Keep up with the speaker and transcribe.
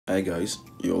Hi guys,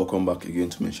 you're welcome back again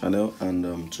to my channel,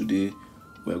 and today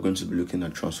we are going to be looking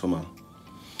at transformer.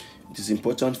 It is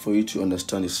important for you to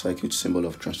understand the circuit symbol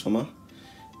of transformer,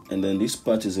 and then this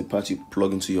part is a part you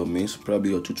plug into your mains,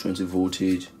 probably your 220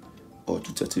 voltage or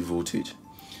 230 voltage.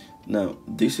 Now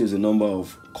this is the number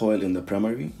of coil in the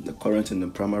primary, the current in the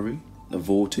primary, the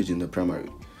voltage in the primary.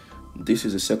 This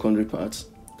is the secondary part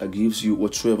that gives you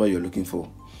whatsoever you're looking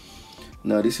for.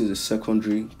 Now this is the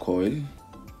secondary coil,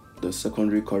 the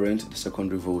secondary current, the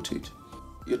secondary voltage.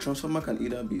 Your transformer can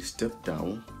either be step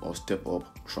down or step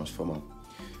up transformer.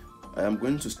 I am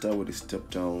going to start with a step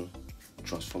down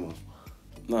transformer.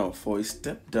 Now for a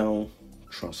step down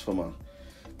transformer,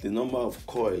 the number of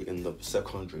coil in the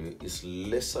secondary is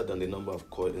lesser than the number of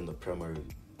coil in the primary.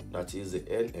 That is, the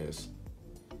NS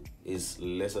is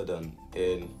lesser than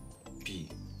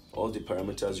NP. All the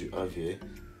parameters you have here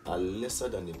are lesser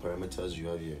than the parameters you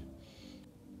have here.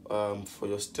 For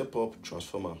your step-up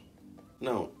transformer,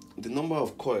 now the number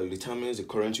of coil determines the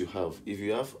current you have. If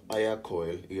you have higher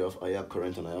coil, you have higher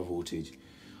current and higher voltage.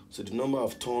 So the number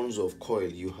of turns of coil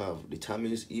you have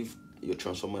determines if your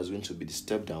transformer is going to be the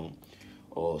step-down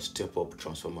or step-up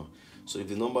transformer. So if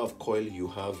the number of coil you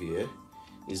have here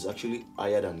is actually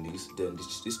higher than this, then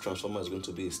this transformer is going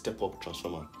to be a step-up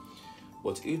transformer.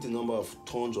 But if the number of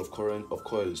turns of current of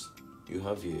coils you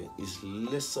have here is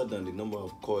lesser than the number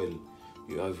of coil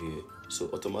you have here, so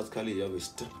automatically you have a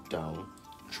step down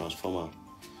transformer.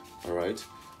 All right,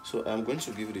 so I'm going to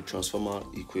give you the transformer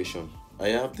equation. I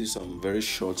have this very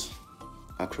short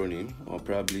acronym, or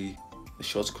probably a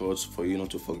shortcut for you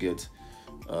not to forget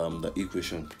the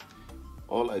equation.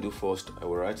 All I do first, I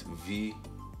will write V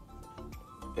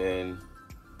N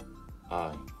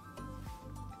I,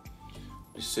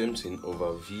 the same thing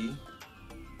over V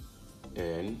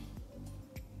N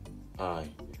I.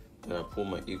 Then I put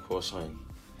my equal sign.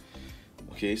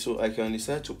 Okay, so I can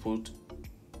decide to put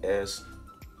SSP.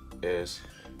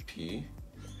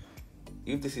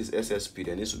 If this is SSP,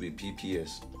 then this will be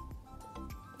PPS,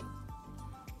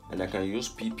 and I can use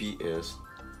PPS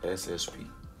SSP,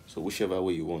 so whichever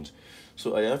way you want.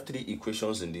 So I have three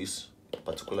equations in this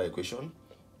particular equation,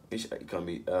 which can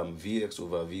be Vx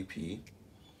over Vp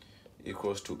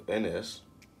equals to NS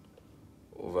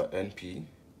over NP.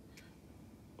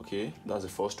 Okay, that's the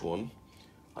first one.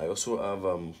 I also have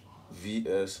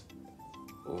Vs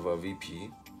over Vp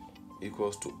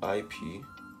equals to Ip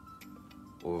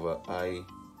over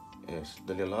Is.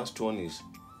 Then the last one is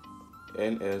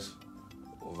Ns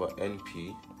over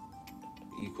Np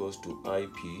equals to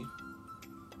Ip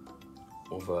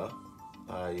over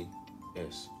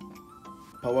Is.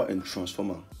 Power and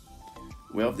transformer.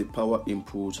 We have the power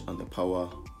input and the power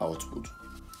output.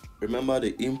 Remember,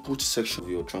 the input section of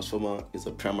your transformer is the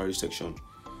primary section.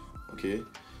 Okay,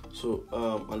 so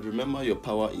and remember, your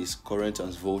power is current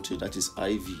and voltage, that is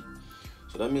IV.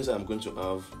 So that means I'm going to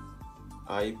have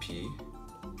Ip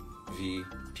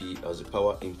Vp as the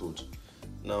power input.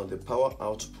 Now the power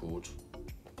output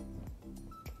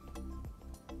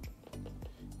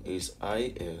is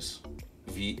Is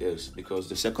Vs, because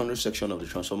the secondary section of the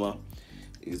transformer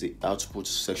is the output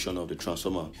section of the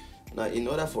transformer. Now, in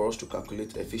order for us to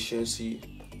calculate efficiency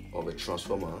of a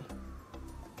transformer,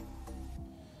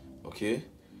 okay,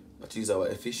 that is our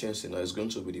efficiency now is going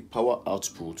to be the power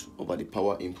output over the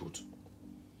power input.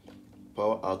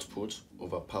 Power output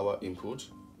over power input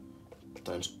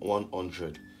times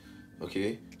 100.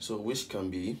 Okay, so which can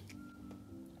be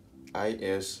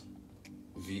Is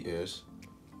Vs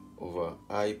over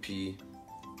Ip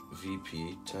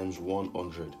Vp times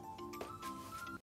 100.